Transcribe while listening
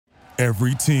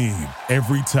Every team,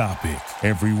 every topic,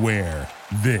 everywhere.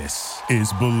 This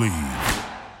is Believe.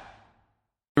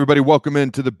 Everybody, welcome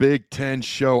into the Big Ten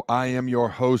Show. I am your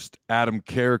host, Adam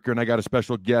Carriker, and I got a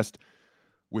special guest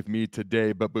with me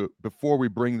today. But before we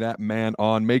bring that man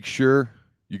on, make sure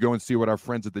you go and see what our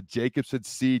friends at the Jacobson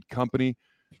Seed Company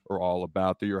are all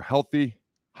about. They're your healthy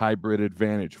hybrid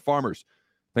advantage. Farmers,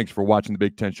 thanks for watching the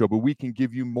Big Ten Show, but we can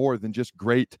give you more than just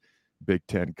great Big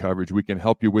Ten coverage. We can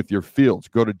help you with your fields.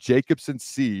 Go to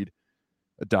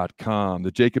jacobsonseed.com.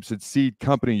 The Jacobson Seed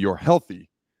Company, your healthy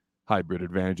hybrid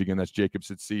advantage. Again, that's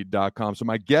jacobsonseed.com. So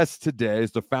my guest today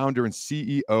is the founder and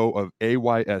CEO of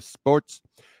AYS Sports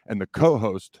and the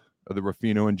co-host of the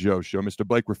Ruffino and Joe Show, Mr.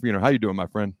 Blake Ruffino. How you doing, my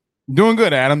friend? Doing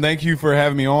good, Adam. Thank you for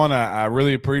having me on. I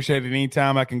really appreciate it.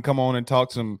 Anytime I can come on and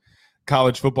talk some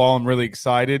college football, I'm really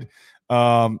excited.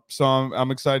 So I'm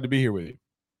excited to be here with you.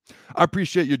 I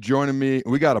appreciate you joining me.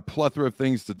 We got a plethora of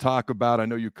things to talk about. I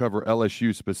know you cover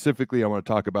LSU specifically. I want to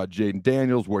talk about Jaden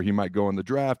Daniels, where he might go in the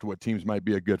draft, what teams might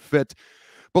be a good fit.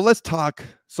 But let's talk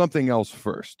something else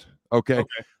first, okay?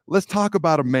 Let's talk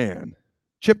about a man,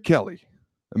 Chip Kelly,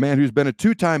 a man who's been a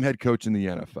two-time head coach in the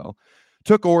NFL,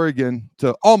 took Oregon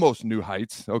to almost new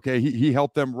heights, okay? He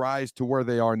helped them rise to where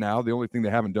they are now. The only thing they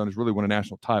haven't done is really win a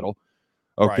national title,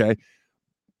 okay? Right.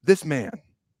 This man,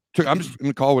 I'm just going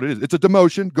to call it what it is. It's a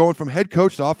demotion going from head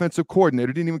coach to offensive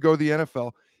coordinator. Didn't even go to the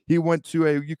NFL. He went to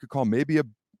you could call maybe a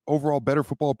overall better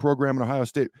football program in Ohio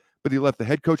State, but he left the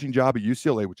head coaching job at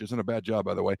UCLA, which isn't a bad job,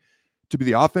 by the way, to be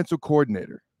the offensive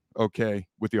coordinator, okay,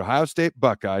 with the Ohio State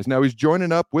Buckeyes. Now he's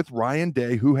joining up with Ryan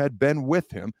Day, who had been with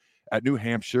him at New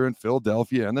Hampshire and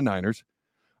Philadelphia and the Niners,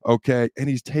 okay, and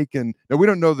he's taken – now we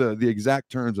don't know the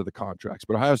exact terms of the contracts,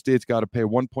 but Ohio State's got to pay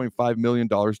 $1.5 million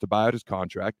to buy out his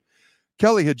contract.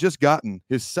 Kelly had just gotten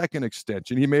his second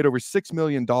extension. He made over $6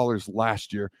 million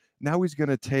last year. Now he's going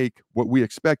to take what we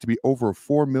expect to be over a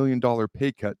 $4 million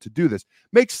pay cut to do this.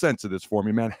 Make sense of this for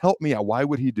me, man. Help me out. Why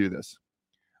would he do this?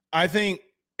 I think,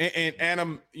 and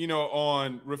Adam,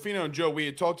 on Ruffino and Joe, we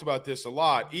had talked about this a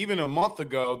lot. Even a month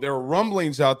ago, there were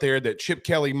rumblings out there that Chip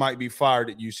Kelly might be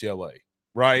fired at UCLA,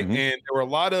 right? Mm-hmm. And there were a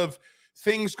lot of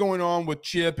things going on with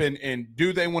Chip, and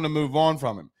do they want to move on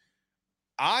from him?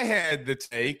 I had the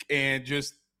take and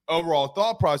just overall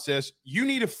thought process, you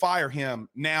need to fire him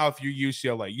now if you're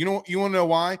UCLA. You want to know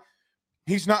why?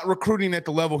 He's not recruiting at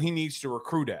the level he needs to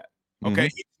recruit at, okay?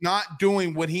 Mm-hmm. He's not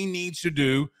doing what he needs to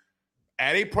do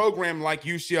at a program like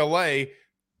UCLA.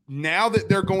 Now that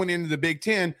they're going into the Big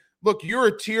Ten, look, you're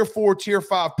a Tier 4, Tier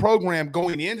 5 program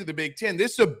going into the Big Ten.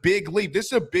 This is a big leap. This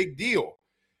is a big deal.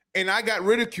 And I got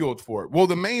ridiculed for it. Well,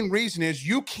 the main reason is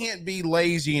you can't be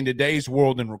lazy in today's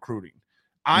world in recruiting.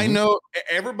 I know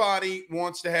everybody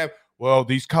wants to have, well,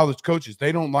 these college coaches,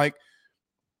 they don't like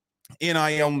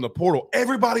NIL in the portal.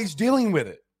 Everybody's dealing with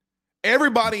it.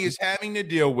 Everybody is having to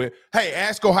deal with, hey,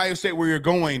 ask Ohio State where you're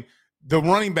going, the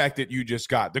running back that you just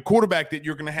got, the quarterback that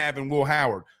you're going to have in Will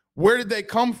Howard. Where did they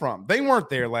come from? They weren't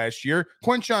there last year.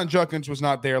 Quinshon Judkins was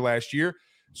not there last year.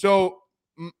 So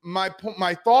my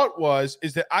thought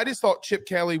is that I just thought Chip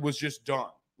Kelly was just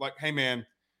done. Like, hey, man,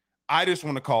 I just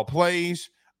want to call plays.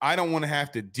 I don't want to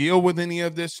have to deal with any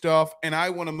of this stuff, and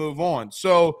I want to move on.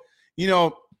 So,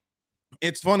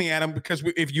 it's funny, Adam, because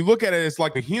if you look at it as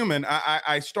like a human,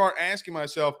 I start asking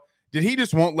myself, did he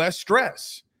just want less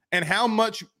stress? And how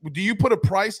much do you put a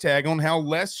price tag on how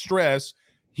less stress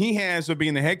he has of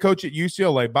being the head coach at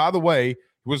UCLA? By the way,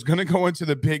 was going to go into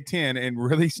the Big Ten and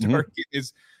really start getting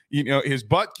his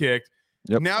butt kicked.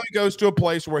 Yep. Now he goes to a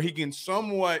place where he can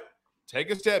somewhat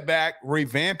take a step back,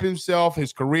 revamp himself,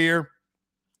 his career.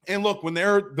 And look, when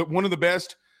they're one of the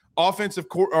best offensive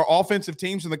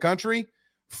teams in the country,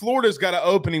 Florida's got an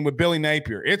opening with Billy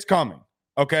Napier. It's coming,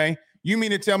 okay? You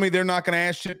mean to tell me they're not going to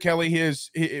ask Chip Kelly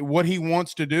his what he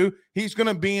wants to do? He's going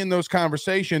to be in those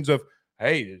conversations of,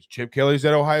 hey, Chip Kelly's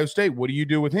at Ohio State. What do you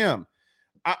do with him?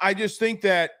 I just think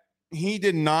that he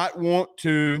did not want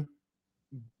to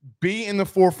be in the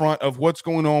forefront of what's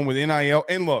going on with NIL.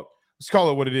 And look, let's call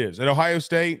it what it is. At Ohio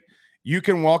State, you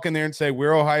can walk in there and say,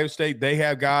 we're Ohio State. They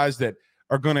have guys that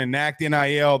are going to enact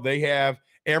NIL. They have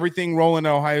everything rolling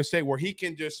at Ohio State where he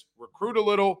can just recruit a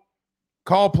little,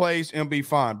 call plays, and be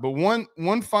fine. But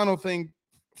one final thing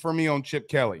for me on Chip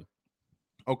Kelly,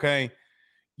 okay?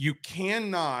 You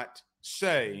cannot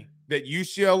say that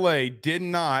UCLA did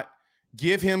not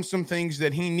give him some things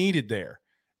that he needed there.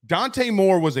 Dante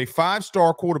Moore was a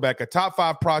 5-star quarterback, a top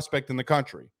 5 prospect in the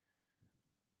country.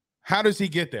 How does he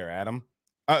get there, Adam?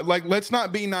 Let's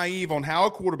not be naive on how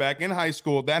a quarterback in high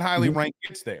school that highly ranked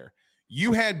gets there.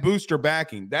 You had booster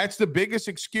backing. That's the biggest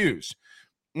excuse.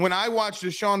 When I watched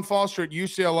Deshaun Foster at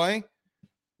UCLA,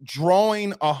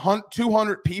 drawing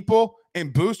 200 people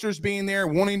and boosters being there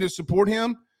wanting to support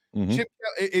him, Chip,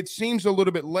 it seems a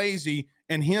little bit lazy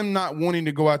and him not wanting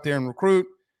to go out there and recruit.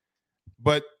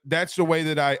 But that's the way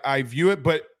that I view it.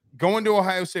 But going to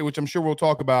Ohio State, which I'm sure we'll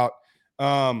talk about,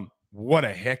 what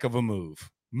a heck of a move.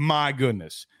 My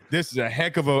goodness. This is a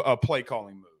heck of a play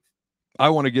calling move. I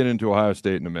want to get into Ohio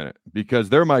State in a minute because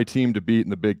they're my team to beat in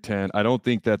the Big Ten. I don't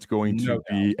think that's going to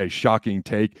be a shocking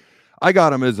take. I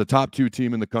got them as a top 2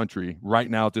 team in the country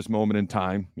right now at this moment in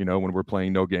time, when we're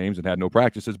playing no games and had no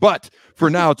practices. But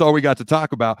for now, it's all we got to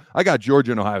talk about. I got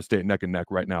Georgia and Ohio State neck and neck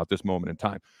right now at this moment in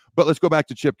time. But let's go back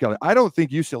to Chip Kelly. I don't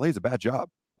think UCLA is a bad job.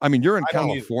 I mean, you're in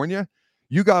California.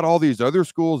 You got all these other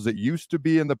schools that used to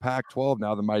be in the Pac-12,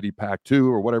 now the mighty Pac-2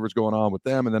 or whatever's going on with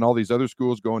them, and then all these other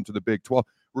schools going to the Big 12.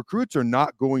 Recruits are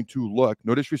not going to look,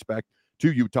 no disrespect,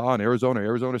 to Utah and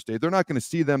Arizona State. They're not going to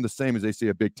see them the same as they see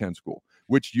a Big Ten school,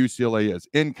 which UCLA is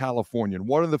in California, and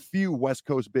one of the few West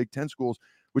Coast Big Ten schools,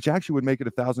 which actually would make it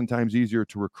 1,000 times easier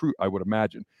to recruit, I would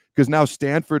imagine, because now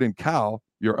Stanford and Cal,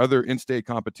 your other in-state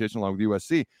competition along with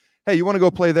USC, hey, you want to go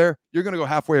play there? You're going to go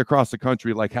halfway across the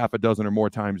country like half a dozen or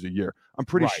more times a year. I'm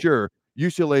pretty sure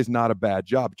UCLA is not a bad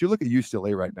job. But you look at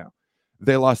UCLA right now.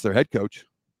 They lost their head coach,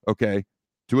 to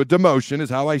a demotion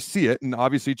is how I see it. And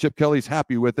obviously Chip Kelly's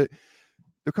happy with it.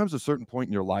 There comes a certain point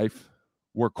in your life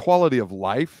where quality of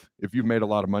life, if you've made a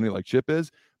lot of money like Chip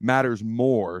is, matters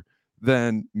more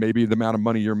than maybe the amount of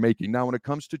money you're making. Now, when it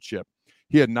comes to Chip,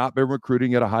 he had not been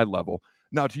recruiting at a high level.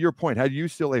 Now, to your point, had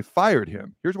UCLA fired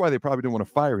him, here's why they probably didn't want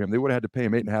to fire him. They would have had to pay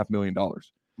him $8.5 million.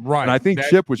 Right. And I think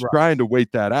Chip was trying to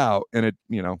wait that out. And it,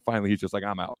 finally he's just like,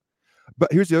 I'm out.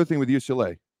 But here's the other thing with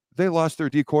UCLA. They lost their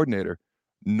D coordinator,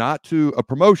 not to a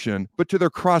promotion, but to their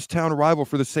crosstown rival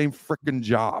for the same freaking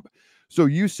job. So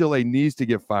UCLA needs to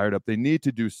get fired up. They need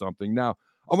to do something. Now,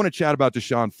 I want to chat about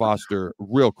Deshaun Foster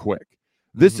real quick.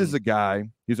 This is a guy,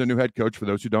 he's a new head coach for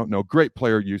those who don't know, great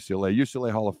player at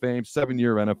UCLA Hall of Fame,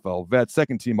 7-year NFL vet,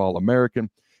 second-team All-American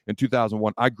in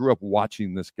 2001. I grew up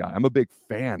watching this guy. I'm a big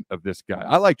fan of this guy.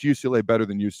 I liked UCLA better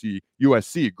than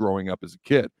USC growing up as a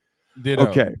kid. Ditto.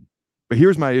 Okay, but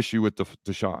here's my issue with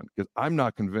Deshaun, because I'm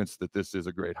not convinced that this is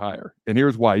a great hire. And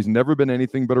here's why. He's never been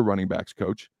anything but a running backs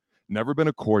coach, never been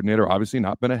a coordinator, obviously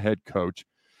not been a head coach.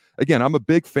 Again, I'm a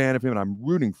big fan of him, and I'm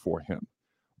rooting for him.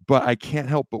 But I can't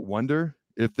help but wonder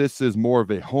if this is more of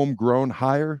a homegrown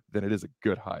hire than it is a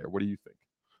good hire. What do you think?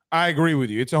 I agree with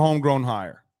you. It's a homegrown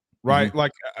hire, right?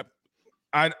 Like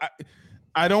I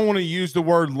don't want to use the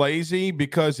word lazy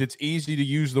because it's easy to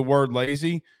use the word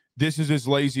lazy. This is as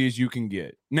lazy as you can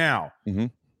get. Now,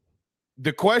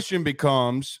 the question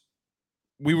becomes,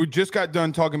 we just got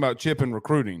done talking about Chip and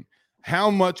recruiting.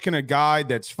 How much can a guy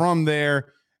that's from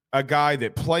there, a guy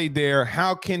that played there,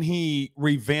 how can he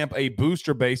revamp a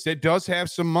booster base that does have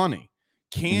some money?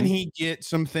 Can he get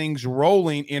some things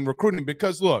rolling in recruiting?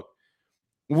 Because look,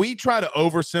 we try to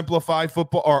oversimplify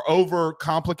football or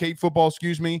overcomplicate football,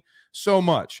 so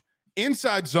much.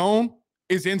 Inside zone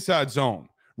is inside zone.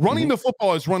 Running the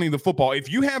football is running the football.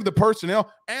 If you have the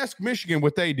personnel, ask Michigan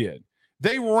what they did.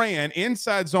 They ran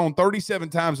inside zone 37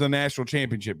 times in the national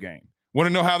championship game. Want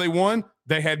to know how they won?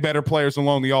 They had better players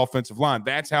along the offensive line.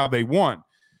 That's how they won.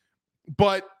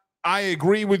 But I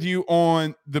agree with you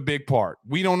on the big part.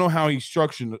 We don't know how he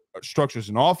structures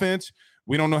an offense.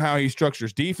 We don't know how he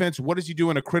structures defense. What does he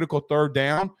do in a critical third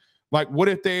down? Like, what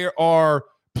if they are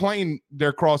playing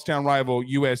their crosstown rival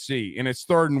USC and it's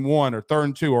 3rd and 1 or 3rd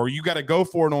and 2, or you got to go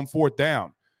for it on 4th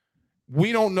down?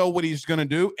 We don't know what he's going to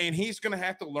do, and he's going to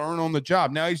have to learn on the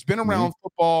job. Now, he's been around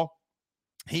football.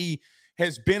 He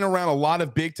has been around a lot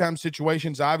of big-time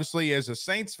situations. Obviously, as a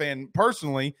Saints fan,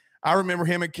 personally, I remember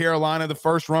him at Carolina. The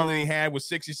first run that he had was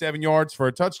 67 yards for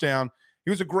a touchdown. He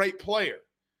was a great player.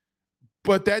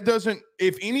 But that doesn't –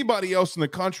 if anybody else in the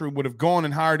country would have gone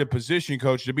and hired a position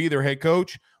coach to be their head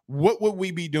coach, what would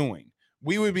we be doing?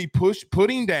 We would be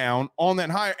putting down on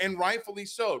that hire, and rightfully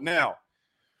so. Now,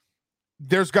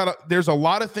 there's a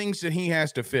lot of things that he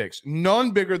has to fix.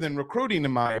 None bigger than recruiting, in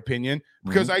my opinion,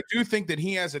 because I do think that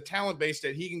he has a talent base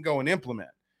that he can go and implement.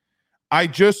 I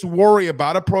just worry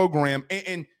about a program.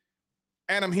 And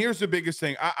Adam, here's the biggest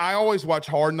thing. I always watch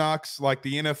Hard Knocks, like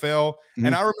the NFL,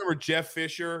 and I remember Jeff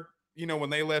Fisher, when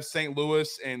they left St.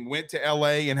 Louis and went to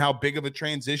L.A. and how big of a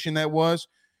transition that was.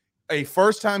 A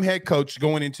first-time head coach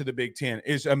going into the Big Ten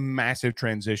is a massive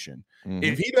transition.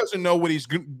 If he doesn't know what he's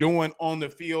doing on the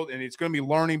field and it's going to be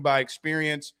learning by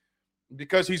experience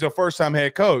because he's a first-time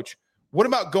head coach, what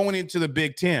about going into the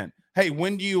Big Ten? Hey,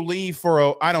 when do you leave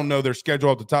for I don't know their schedule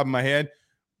off the top of my head,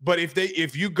 but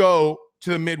if you go to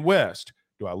the Midwest,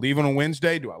 do I leave on a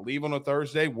Wednesday? Do I leave on a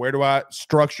Thursday? Where do I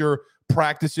structure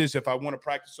practices if I want to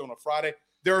practice on a Friday.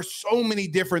 There are so many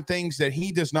different things that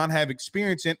he does not have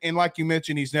experience in. And like you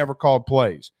mentioned, he's never called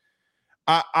plays.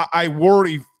 I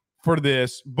worry for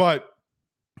this, but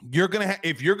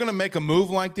if you're gonna make a move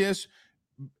like this,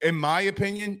 in my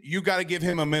opinion, you got to give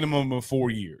him a minimum of 4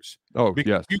 years. Oh,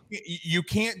 because yes. You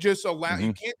can't just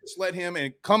you can't just let him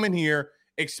and come in here,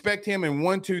 expect him in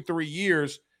 1, 2, 3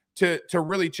 years to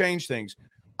really change things.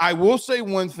 I will say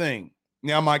one thing.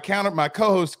 Now, my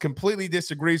co-host completely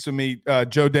disagrees with me,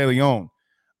 Joe DeLeon.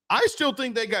 I still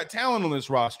think they got talent on this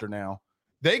roster now.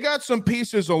 They got some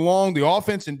pieces along the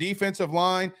offense and defensive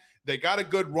line. They got a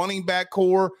good running back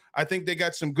core. I think they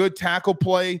got some good tackle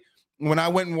play. When I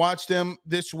went and watched them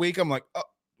this week, I'm like,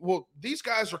 well, these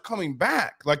guys are coming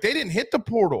back. Like, they didn't hit the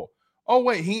portal. Oh,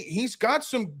 wait, he's got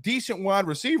some decent wide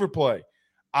receiver play.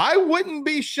 I wouldn't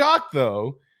be shocked,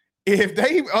 though, if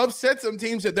they upset some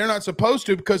teams that they're not supposed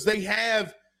to, because they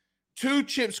have, to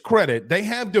Chip's credit, they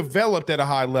have developed at a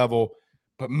high level.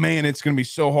 But, man, it's going to be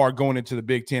so hard going into the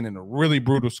Big Ten and a really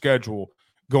brutal schedule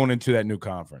going into that new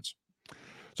conference.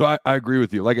 So I agree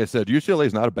with you. Like I said, UCLA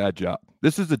is not a bad job.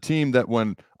 This is a team that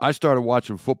when I started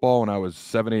watching football when I was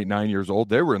 7, 8, 9 years old,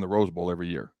 they were in the Rose Bowl every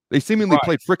year. They seemingly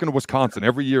played frickin' Wisconsin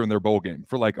every year in their bowl game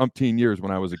for like umpteen years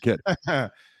when I was a kid.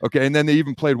 Okay, and then they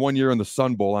even played 1 year in the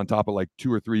Sun Bowl on top of like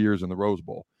 2 or 3 years in the Rose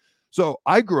Bowl. So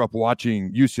I grew up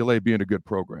watching UCLA being a good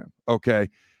program, okay?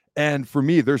 And for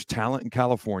me, there's talent in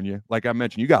California. Like I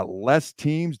mentioned, you got less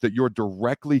teams that you're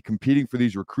directly competing for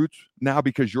these recruits now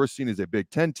because you're seen as a Big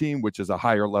Ten team, which is a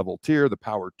higher level tier, the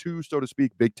Power 2, so to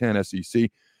speak, Big Ten,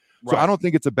 SEC. So I don't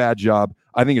think it's a bad job.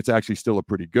 I think it's actually still a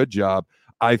pretty good job.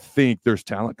 I think there's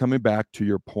talent coming back, to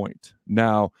your point.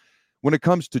 Now, when it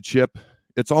comes to Chip,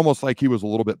 it's almost like he was a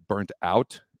little bit burnt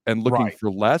out and looking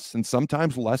for less, and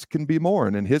sometimes less can be more.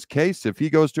 And in his case, if he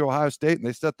goes to Ohio State and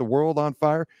they set the world on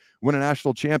fire, win a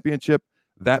national championship,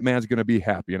 that man's going to be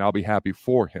happy, and I'll be happy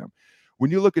for him.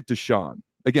 When you look at Deshaun,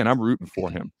 again, I'm rooting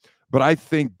for him, but I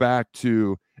think back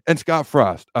to, and Scott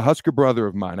Frost, a Husker brother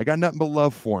of mine, I got nothing but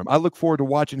love for him. I look forward to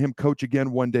watching him coach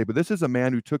again one day, but this is a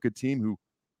man who took a team who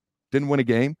didn't win a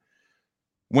game,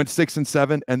 went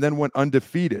 6-7, and then went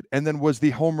undefeated, and then was the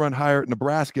home run hire at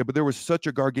Nebraska. But there was such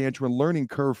a gargantuan learning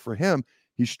curve for him.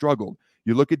 He struggled.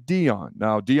 You look at Deion.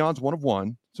 Now, Deion's one of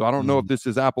one, so I don't know if this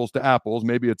is apples to apples.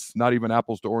 Maybe it's not even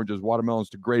apples to oranges, watermelons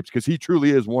to grapes, because he truly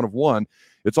is one of one.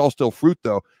 It's all still fruit,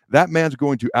 though. That man's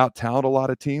going to out-talent a lot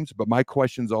of teams, but my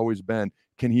question's always been,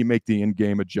 can he make the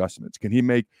in-game adjustments? Can he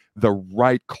make the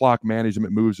right clock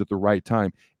management moves at the right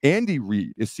time? Andy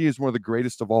Reid is seen as one of the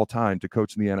greatest of all time to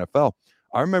coach in the NFL.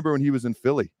 I remember when he was in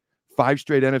Philly, 5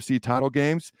 straight NFC title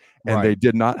games, and they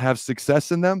did not have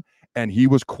success in them. And he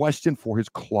was questioned for his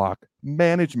clock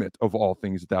management of all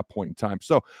things at that point in time.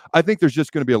 So I think there's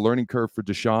just going to be a learning curve for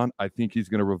Deshaun. I think he's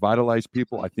going to revitalize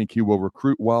people. I think he will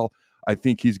recruit well. I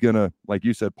think he's going to, like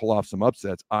you said, pull off some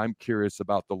upsets. I'm curious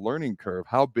about the learning curve.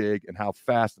 How big and how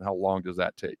fast and how long does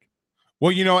that take?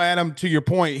 Well, you know, Adam, to your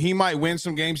point, he might win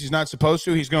some games he's not supposed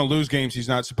to. He's going to lose games he's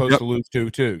not supposed to lose to,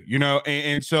 too. You know,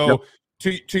 and so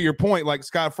to your point, like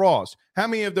Scott Frost, how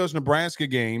many of those Nebraska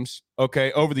games,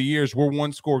 okay, over the years were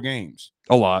one-score games?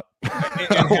 A lot. And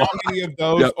how many of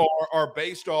those are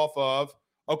based off of,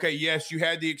 okay, yes, you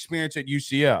had the experience at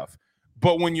UCF,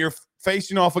 but when you're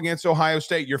facing off against Ohio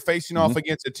State, you're facing off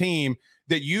against a team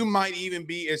that you might even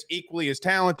be as equally as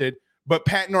talented, but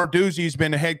Pat Narduzzi's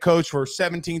been a head coach for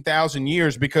 17,000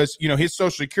 years because, you know, his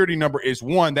Social Security number is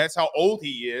 1. That's how old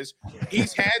he is.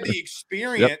 He's had the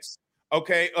experience,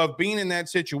 okay, of being in that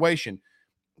situation.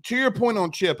 To your point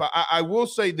on Chip, I will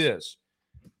say this.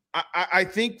 I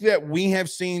think that we have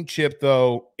seen Chip,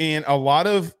 though, in a lot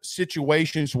of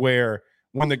situations where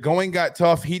when the going got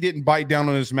tough, he didn't bite down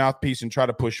on his mouthpiece and try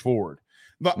to push forward.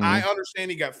 But I understand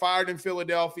he got fired in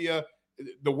Philadelphia,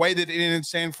 the way that it ended in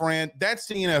San Fran, that's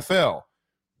the NFL.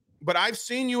 But I've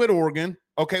seen you at Oregon,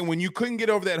 okay, when you couldn't get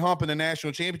over that hump in the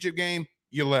national championship game,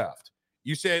 you left.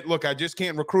 You said, look, I just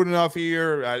can't recruit enough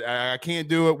here. I can't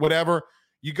do it, whatever.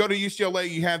 You go to UCLA,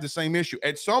 you have the same issue.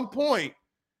 At some point,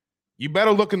 you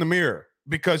better look in the mirror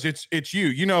because it's you.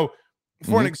 You know,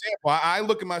 for an example, I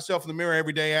look at myself in the mirror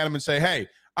every day, Adam, and say, hey,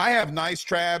 I have nice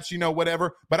traps, you know,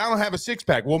 whatever, but I don't have a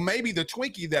six-pack. Well, maybe the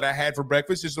Twinkie that I had for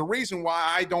breakfast is the reason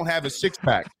why I don't have a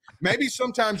six-pack. Maybe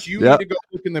sometimes you need to go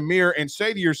look in the mirror and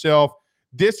say to yourself,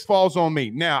 this falls on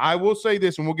me. Now, I will say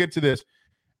this, and we'll get to this.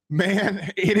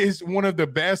 Man, it is one of the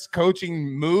best coaching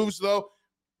moves, though,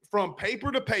 from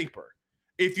paper to paper.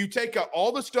 If you take out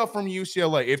all the stuff from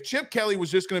UCLA, if Chip Kelly was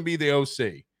just going to be the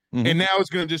OC, and now it's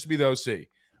going to just be the OC,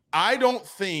 I don't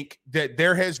think that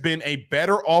there has been a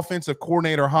better offensive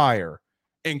coordinator hire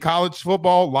in college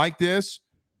football like this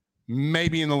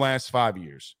maybe in the last 5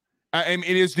 years. I mean,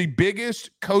 it is the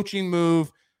biggest coaching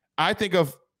move I think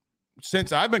of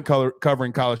since I've been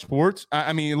covering college sports.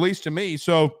 I mean, at least to me.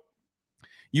 So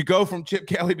you go from Chip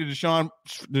Kelly to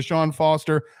Deshaun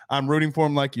Foster. I'm rooting for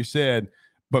him, like you said.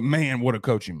 But, man, what a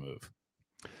coaching move.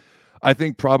 I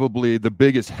think probably the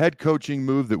biggest head coaching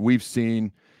move that we've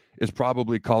seen is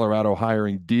probably Colorado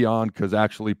hiring Dion, because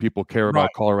actually people care about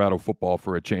Colorado football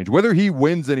for a change. Whether he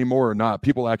wins anymore or not,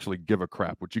 people actually give a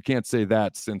crap, which you can't say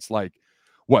that since, like,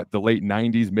 the late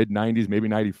 90s, mid-90s, maybe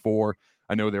 94.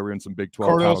 I know they were in some Big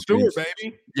 12 Cordell Stewart, games.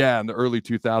 baby. Yeah, in the early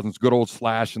 2000s. Good old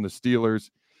Slash and the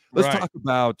Steelers. Let's talk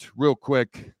about, real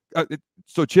quick,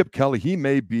 so Chip Kelly, he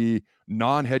may be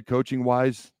non-head coaching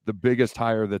wise the biggest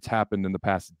hire that's happened in the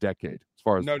past decade as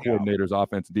far as coordinators,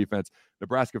 offense and defense.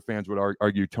 Nebraska fans would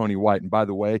argue Tony White. And by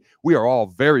the way, we are all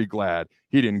very glad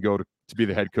he didn't go to be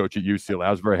the head coach at UCLA.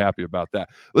 I was very happy about that.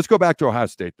 Let's go back to Ohio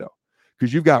State, though,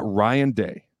 because you've got Ryan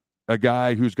Day, a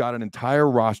guy who's got an entire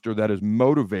roster that is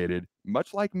motivated,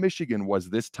 much like Michigan was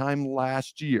this time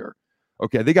last year.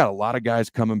 Okay, they got a lot of guys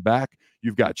coming back.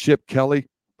 You've got Chip Kelly,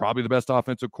 probably the best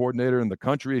offensive coordinator in the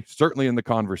country, certainly in the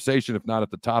conversation, if not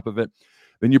at the top of it.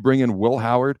 Then you bring in Will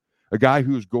Howard, a guy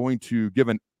who's going to give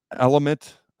an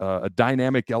element, a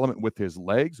dynamic element with his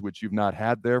legs, which you've not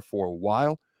had there for a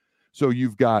while. So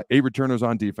you've got 8 returners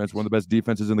on defense, one of the best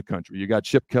defenses in the country. You got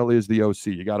Chip Kelly as the OC.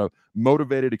 You got a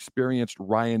motivated, experienced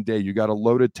Ryan Day. You got a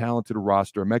loaded, talented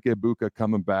roster. Emeka Egbuka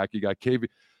coming back. You got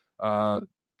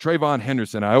Trayvon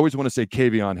Henderson. I always want to say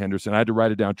Kavion Henderson. I had to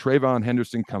write it down. Trayvon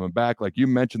Henderson coming back. Like you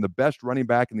mentioned, the best running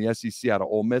back in the SEC out of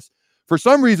Ole Miss. For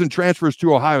some reason, transfers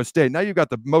to Ohio State. Now you've got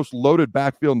the most loaded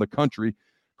backfield in the country,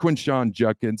 Quinshon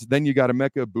Judkins. Then you got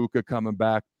Emeka Egbuka coming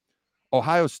back.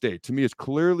 Ohio State, to me, is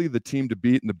clearly the team to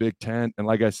beat in the Big Ten. And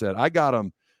like I said, I got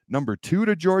them number 2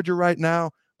 to Georgia right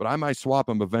now, but I might swap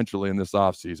them eventually in this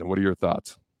offseason. What are your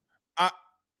thoughts?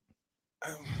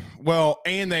 Well,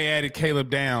 and they added Caleb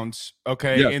Downs,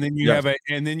 okay, yes, and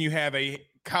then you have a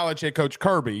college head coach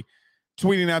Kirby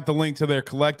tweeting out the link to their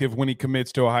collective when he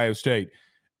commits to Ohio State.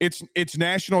 It's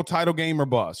national title game or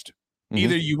bust. Mm-hmm.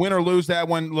 Either you win or lose that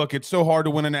one. Look, it's so hard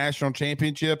to win a national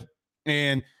championship,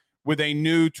 and with a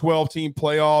new 12-team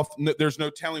playoff, there's no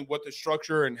telling what the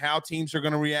structure and how teams are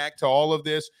going to react to all of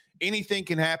this. Anything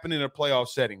can happen in a playoff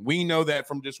setting. We know that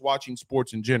from just watching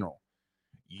sports in general.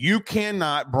 You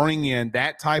cannot bring in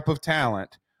that type of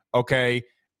talent, okay,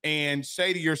 and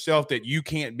say to yourself that you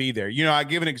can't be there. You know, I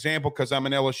give an example because I'm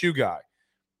an LSU guy.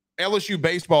 LSU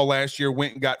baseball last year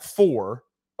went and got 4,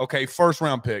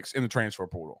 first-round picks in the transfer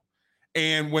portal.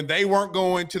 And when they weren't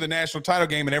going to the national title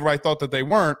game and everybody thought that they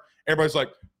weren't, everybody's like,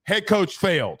 head coach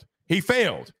failed. He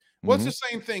failed. Well, it's the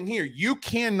same thing here. You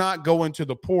cannot go into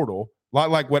the portal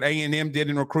like what A&M did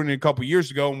in recruiting a couple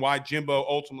years ago and why Jimbo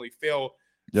ultimately failed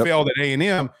at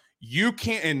A&M. You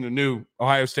can't, and the new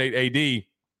Ohio State AD,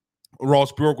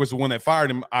 Ross Bjork was the one that fired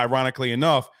him, ironically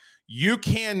enough. You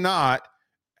cannot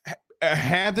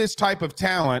have this type of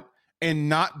talent and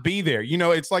not be there. You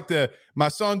know, it's like my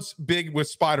son's big with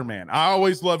Spider-Man. I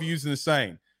always love using the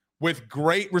saying. With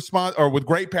great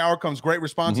power comes great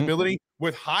responsibility. Mm-hmm.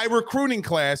 With high recruiting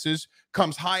classes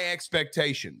comes high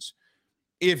expectations.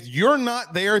 If you're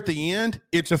not there at the end,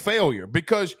 it's a failure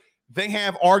because they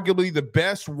have arguably the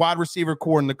best wide receiver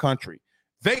core in the country.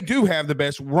 They do have the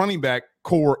best running back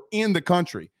core in the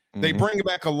country. Mm-hmm. They bring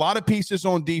back a lot of pieces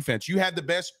on defense. You have the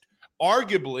best,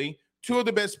 arguably, 2 of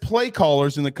the best play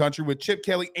callers in the country with Chip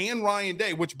Kelly and Ryan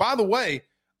Day, which, by the way,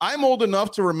 I'm old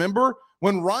enough to remember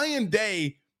when Ryan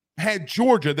Day had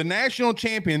Georgia, the national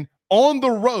champion, on the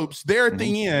ropes there at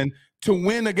the end to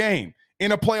win a game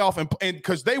in a playoff, and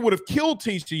because they would have killed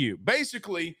TCU.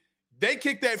 Basically, they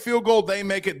kick that field goal, they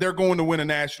make it, they're going to win a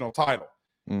national title.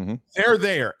 Mm-hmm. They're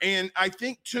there. And I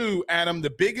think, too, Adam,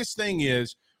 the biggest thing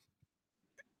is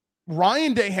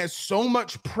Ryan Day has so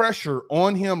much pressure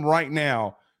on him right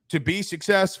now to be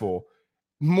successful,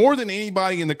 more than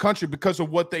anybody in the country because of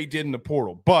what they did in the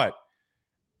portal. But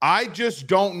I just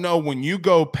don't know when you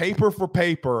go paper for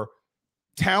paper,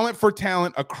 talent for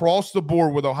talent across the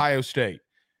board with Ohio State.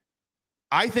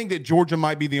 I think that Georgia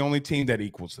might be the only team that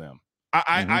equals them.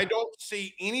 I don't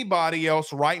see anybody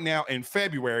else right now in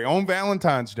February on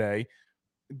Valentine's Day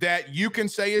that you can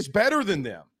say is better than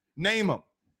them. Name them,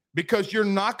 because you're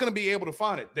not going to be able to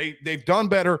find it. They've done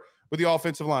better with the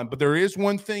offensive line, but there is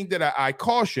one thing that I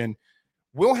caution.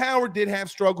 Will Howard did have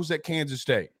struggles at Kansas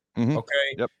State. Mm-hmm.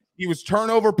 Okay. Yep. He was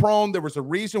turnover prone. There was a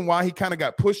reason why he kind of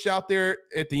got pushed out there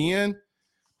at the end.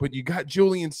 But you got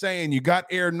Julian Sand, you got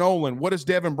Aaron Nolan. What does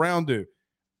Devin Brown do?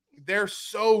 They're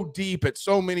so deep at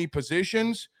so many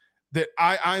positions. that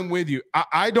I'm with you.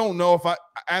 I don't know if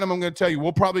Adam, I'm going to tell you,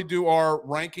 we'll probably do our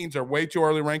rankings, our way too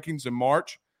early rankings in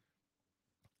March.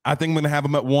 I think I'm going to have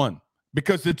them at 1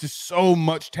 because there's just so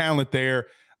much talent there.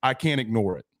 I can't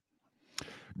ignore it.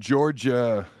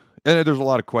 Georgia, and there's a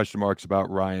lot of question marks about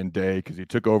Ryan Day because he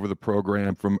took over the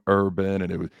program from Urban,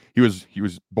 and he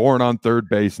was born on third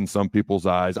base in some people's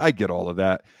eyes. I get all of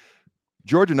that.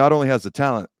 Georgia not only has the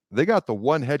talent, they got the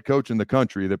one head coach in the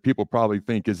country that people probably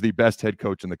think is the best head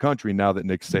coach in the country now that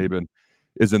Nick Saban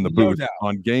is in the booth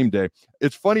on game day.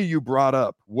 It's funny you brought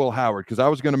up Will Howard because I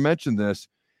was going to mention this.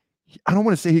 I don't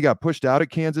want to say he got pushed out at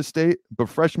Kansas State, but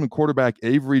freshman quarterback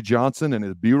Avery Johnson and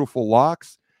his beautiful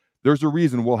locks, there's a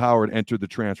reason Will Howard entered the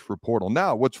transfer portal.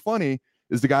 Now, what's funny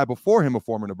is the guy before him, a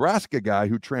former Nebraska guy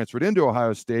who transferred into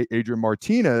Ohio State, Adrian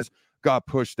Martinez, got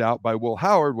pushed out by Will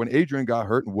Howard when Adrian got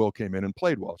hurt and Will came in and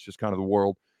played well. It's just kind of the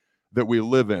world that we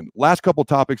live in. Last couple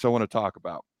topics I want to talk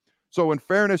about. So in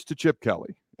fairness to Chip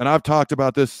Kelly, and I've talked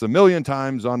about this a million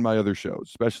times on my other shows,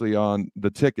 especially on The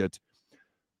Ticket,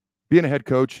 being a head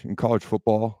coach in college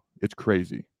football, it's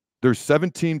crazy. There's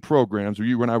 17 programs, or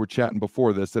you and I were chatting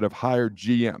before this, that have hired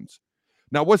GMs.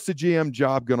 Now, what's the GM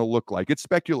job going to look like? It's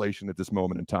speculation at this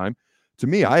moment in time. To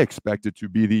me, I expect it to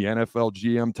be the NFL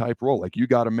GM type role. Like, you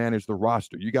got to manage the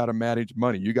roster. You got to manage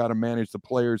money. You got to manage the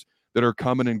players that are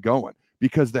coming and going,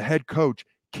 because the head coach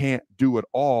can't do it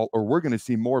all, or we're going to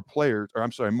see more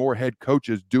head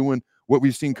coaches doing what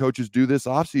we've seen coaches do this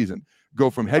offseason. Go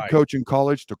from head coach in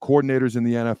college to coordinators in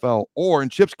the NFL, or in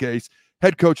Chip's case,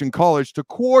 head coach in college to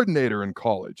coordinator in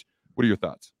college. What are your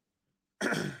thoughts?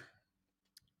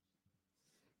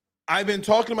 I've been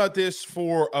talking about this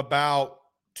for about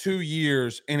 2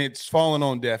 years, and it's fallen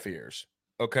on deaf ears,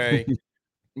 okay?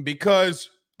 Because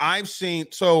I've seen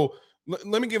 – so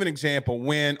let me give an example.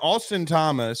 When Austin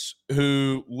Thomas,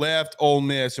 who left Ole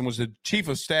Miss and was the chief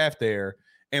of staff there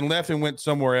and left and went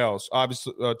somewhere else,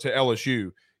 obviously to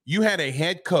LSU, you had a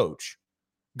head coach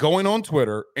going on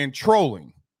Twitter and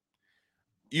trolling.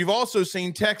 You've also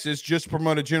seen Texas just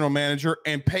promote a general manager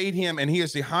and paid him, and he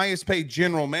is the highest paid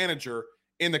general manager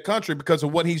in the country because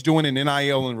of what he's doing in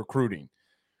NIL and recruiting.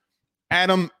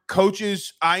 Adam,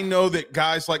 coaches, I know that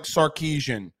guys like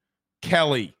Sarkisian,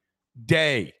 Kelly,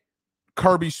 Day,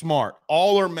 Kirby Smart,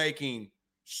 all are making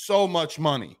so much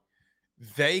money.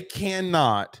 They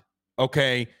cannot,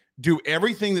 do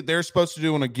everything that they're supposed to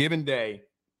do on a given day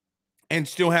and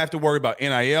still have to worry about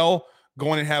NIL,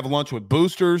 going and have lunch with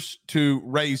boosters to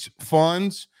raise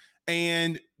funds,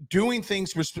 and doing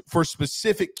things for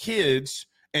specific kids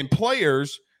and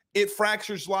players. It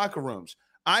fractures locker rooms.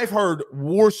 I've heard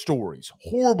war stories,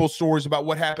 horrible stories about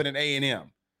what happened at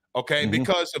A&M,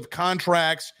 because of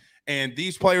contracts, and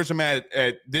these players are mad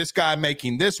at this guy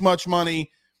making this much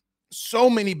money. So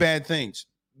many bad things.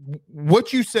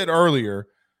 What you said earlier,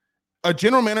 a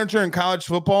general manager in college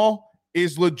football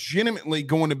is legitimately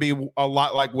going to be a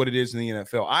lot like what it is in the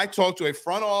NFL. I talked to a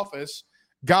front office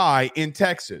guy in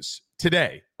Texas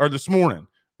today or this morning,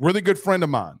 really good friend of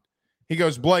mine. He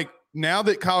goes, Blake, now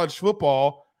that college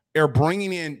football are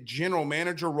bringing in general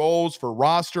manager roles for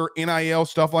roster, NIL,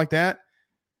 stuff like that,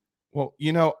 well,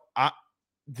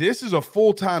 this is a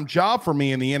full-time job for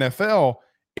me in the NFL.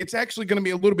 It's actually going to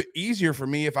be a little bit easier for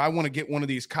me if I want to get one of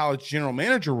these college general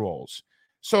manager roles.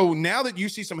 So now that you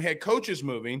see some head coaches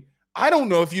moving, I don't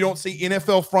know if you don't see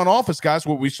NFL front office guys,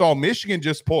 what we saw Michigan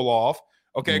just pull off,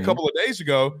 a couple of days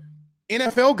ago,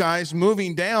 NFL guys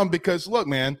moving down because, look,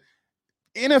 man,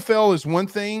 NFL is one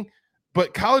thing,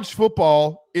 but college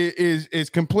football is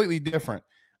completely different.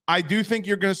 I do think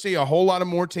you're going to see a whole lot of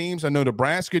more teams. I know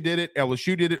Nebraska did it,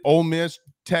 LSU did it, Ole Miss,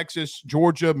 Texas,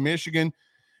 Georgia, Michigan.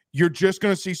 You're just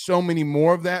going to see so many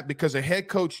more of that because a head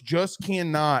coach just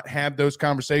cannot have those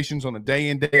conversations on a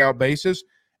day-in, day-out basis,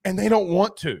 and they don't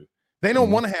want to. They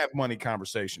don't want to have money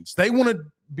conversations. They want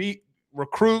to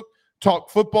recruit, talk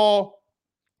football.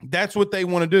 That's what they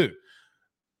want to do.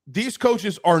 These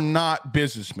coaches are not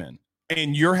businessmen,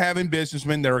 and you're having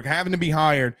businessmen that are having to be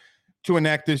hired to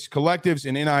enact these collectives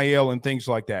and NIL and things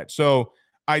like that. So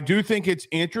I do think it's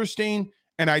interesting,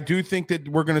 and I do think that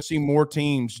we're going to see more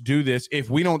teams do this if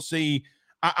we don't see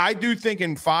 – I do think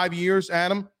in 5 years,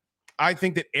 Adam, I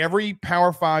think that every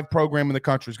Power 5 program in the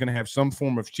country is going to have some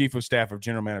form of chief of staff or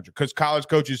general manager because college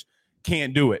coaches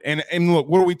can't do it. And look,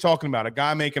 what are we talking about? A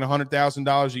guy making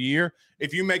 $100,000 a year?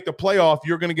 If you make the playoff,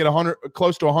 you're going to get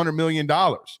close to $100 million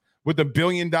with $1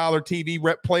 billion TV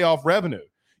playoff revenue.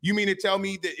 You mean to tell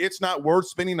me that it's not worth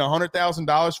spending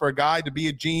 $100,000 for a guy to be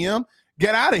a GM?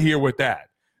 Get out of here with that.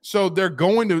 So they're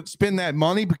going to spend that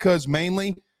money because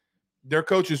mainly their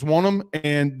coaches want them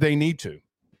and they need to.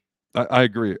 I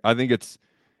agree. I think it's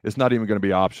it's not even going to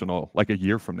be optional like a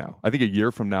year from now. I think a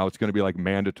year from now, it's going to be like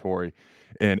mandatory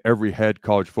in every head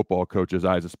college football coach's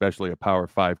eyes, especially a Power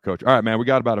 5 coach. All right, man, we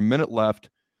got about a minute left,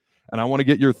 and I want to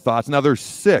get your thoughts. Now, there's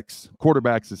 6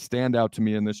 quarterbacks that stand out to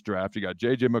me in this draft. You got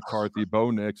J.J. McCarthy,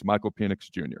 Bo Nix, Michael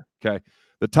Penix Jr., okay?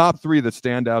 The top 3 that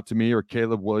stand out to me are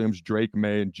Caleb Williams, Drake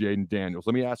May, and Jaden Daniels.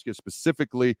 Let me ask you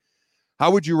specifically,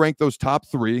 how would you rank those top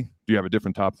 3? Do you have a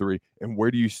different top 3? And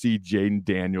where do you see Jaden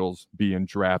Daniels being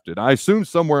drafted? I assume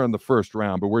somewhere in the first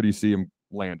round, but where do you see him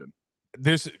landing?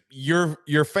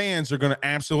 Your fans are going to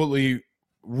absolutely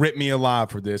rip me alive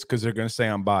for this because they're going to say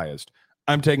I'm biased.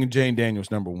 I'm taking Jaden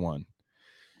Daniels number 1.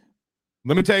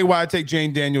 Let me tell you why I take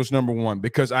Jaden Daniels number 1,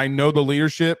 because I know the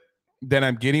leadership that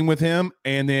I'm getting with him.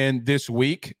 And then this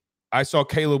week, I saw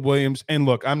Caleb Williams. And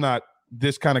look, I'm not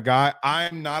this kind of guy.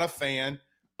 I'm not a fan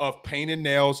of painted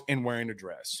nails and wearing a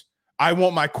dress. I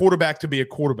want my quarterback to be a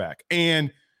quarterback.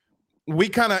 And we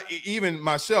kind of, even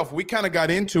myself, we kind of got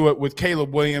into it with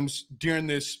Caleb Williams during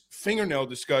this fingernail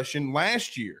discussion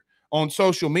last year on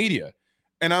social media.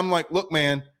 And I'm like, look,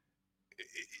 man,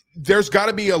 there's got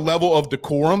to be a level of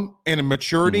decorum and a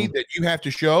maturity that you have to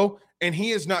show. And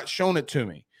he has not shown it to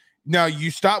me. Now, you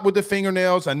stop with the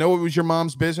fingernails. I know it was your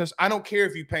mom's business. I don't care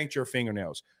if you paint your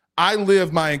fingernails. I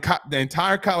lived the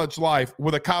entire college life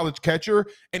with a college catcher,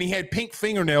 and he had pink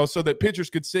fingernails so that pitchers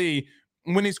could see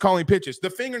when he's calling pitches. The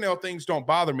fingernail things don't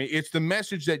bother me. It's the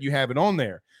message that you have it on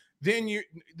there. Then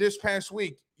this past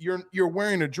week, you're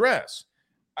wearing a dress.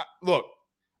 Look,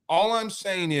 all I'm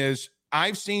saying is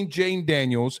I've seen Jaden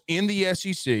Daniels in the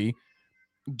SEC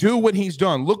do what he's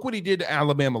done. Look what he did to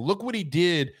Alabama. Look what he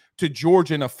did to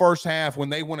Georgia in the first half when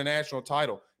they won a national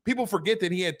title. People forget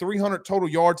that he had 300 total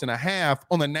yards and a half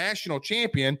on the national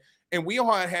champion, and we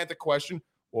all had the question,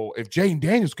 well, if Jaden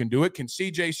Daniels can do it, can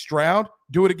C.J. Stroud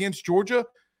do it against Georgia?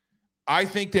 I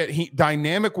think that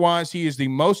dynamic-wise, he is the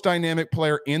most dynamic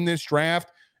player in this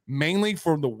draft, mainly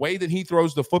for the way that he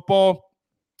throws the football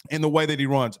and the way that he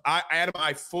runs. Adam,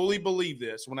 I fully believe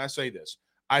this when I say this.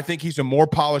 I think he's a more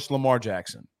polished Lamar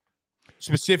Jackson,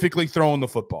 specifically throwing the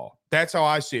football. That's how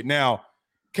I see it. Now,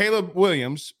 Caleb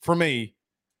Williams, for me,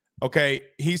 okay,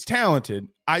 he's talented.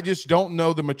 I just don't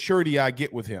know the maturity I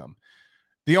get with him.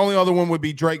 The only other one would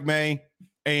be Drake May,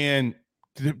 and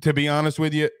to be honest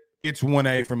with you, it's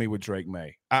 1A for me with Drake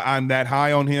May. I'm that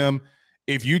high on him.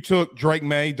 If you took Drake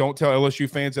May, don't tell LSU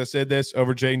fans I said this,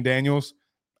 over Jaden Daniels,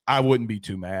 I wouldn't be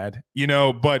too mad,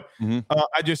 but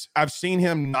I've sseen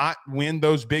him not win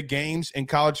those big games in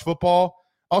college football.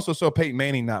 Also, so Peyton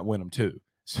Manning not win them too.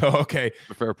 So, okay.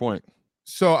 A fair point.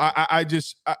 So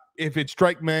if it's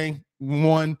Drake May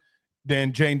 1,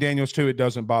 then Jaden Daniels 2, it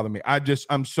doesn't bother me.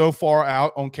 I'm so far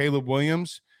out on Caleb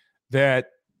Williams that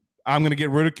I'm going to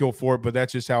get ridiculed for it, but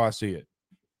that's just how I see it.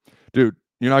 Dude,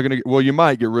 you're not going to – well, you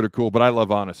might get ridiculed, but I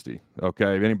love honesty,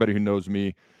 okay? Anybody who knows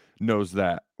me knows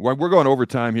that. We're going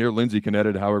overtime here. Lindsay can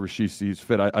edit however she sees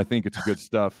fit. I think it's good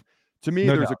stuff. To me,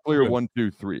 there's a clear 1, 2,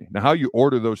 3. Now, how you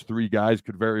order those 3 guys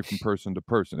could vary from person to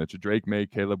person. It's a Drake May,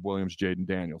 Caleb Williams, Jaden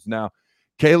Daniels. Now,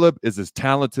 Caleb is as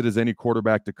talented as any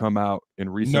quarterback to come out in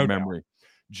recent memory.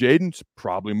 Jaden's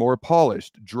probably more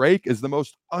polished. Drake is the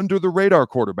most under-the-radar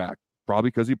quarterback, probably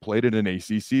because he played at an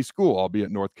ACC school,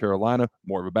 albeit North Carolina,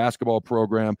 more of a basketball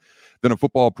program than a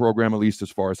football program, at least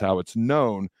as far as how it's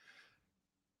known.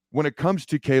 When it comes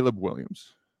to Caleb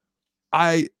Williams,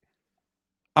 I'm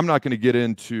not going to get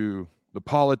into the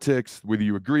politics, whether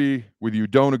you agree, whether you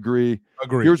don't agree.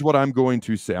 Agree. Here's what I'm going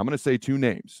to say. I'm going to say 2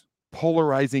 names,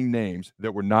 polarizing names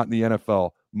that were not in the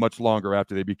NFL much longer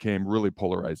after they became really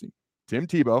polarizing. Tim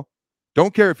Tebow,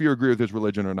 don't care if you agree with his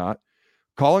religion or not.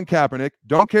 Colin Kaepernick,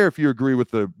 don't care if you agree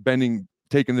with the bending,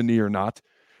 taking the knee or not.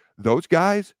 Those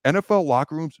guys, NFL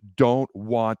locker rooms don't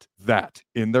want that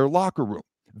in their locker room.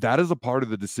 That is a part of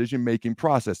the decision-making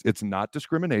process. It's not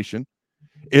discrimination.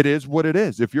 It is what it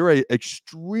is. If you're an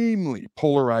extremely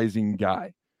polarizing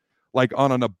guy, like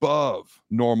on an above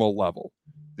normal level,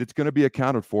 it's going to be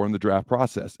accounted for in the draft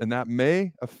process. And that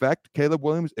may affect Caleb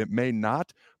Williams. It may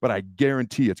not, but I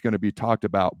guarantee it's going to be talked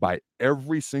about by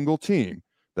every single team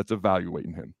that's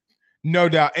evaluating him. No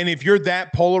doubt. And if you're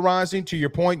that polarizing, to your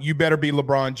point, you better be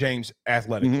LeBron James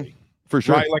athletically. For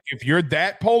sure. Right? Like if you're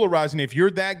that polarizing, if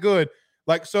you're that good,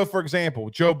 like, so for example,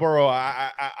 Joe Burrow,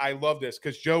 I love this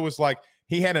because Joe was like,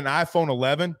 he had an iPhone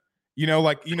 11, the new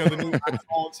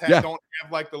iPhones don't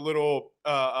have like the little,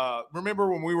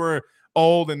 remember when we were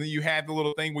old and then you had the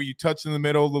little thing where you touch in the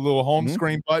middle, the little home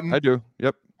screen button? I do.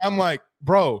 Yep. I'm like,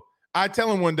 bro, I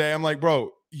tell him one day, I'm like,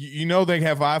 bro, they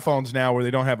have iPhones now where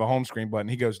they don't have a home screen button.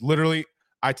 He goes, literally,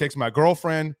 I text my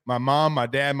girlfriend, my mom, my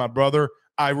dad, my brother.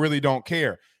 I really don't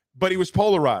care. But he was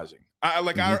polarizing.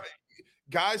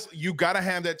 guys, you got to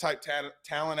have that type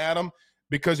talent, Adam,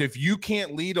 because if you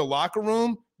can't lead a locker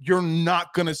room, you're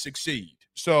not going to succeed.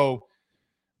 So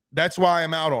that's why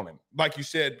I'm out on him. Like you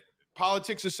said,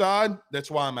 politics aside,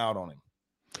 that's why I'm out on him.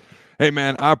 Hey,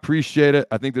 man, I appreciate it.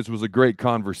 I think this was a great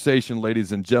conversation,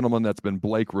 ladies and gentlemen. That's been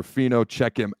Blake Ruffino.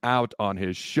 Check him out on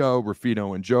his show,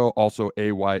 Ruffino and Joe, also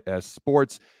AYS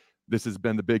Sports. This has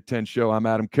been the Big Ten Show. I'm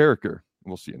Adam Carriker, and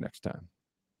we'll see you next time.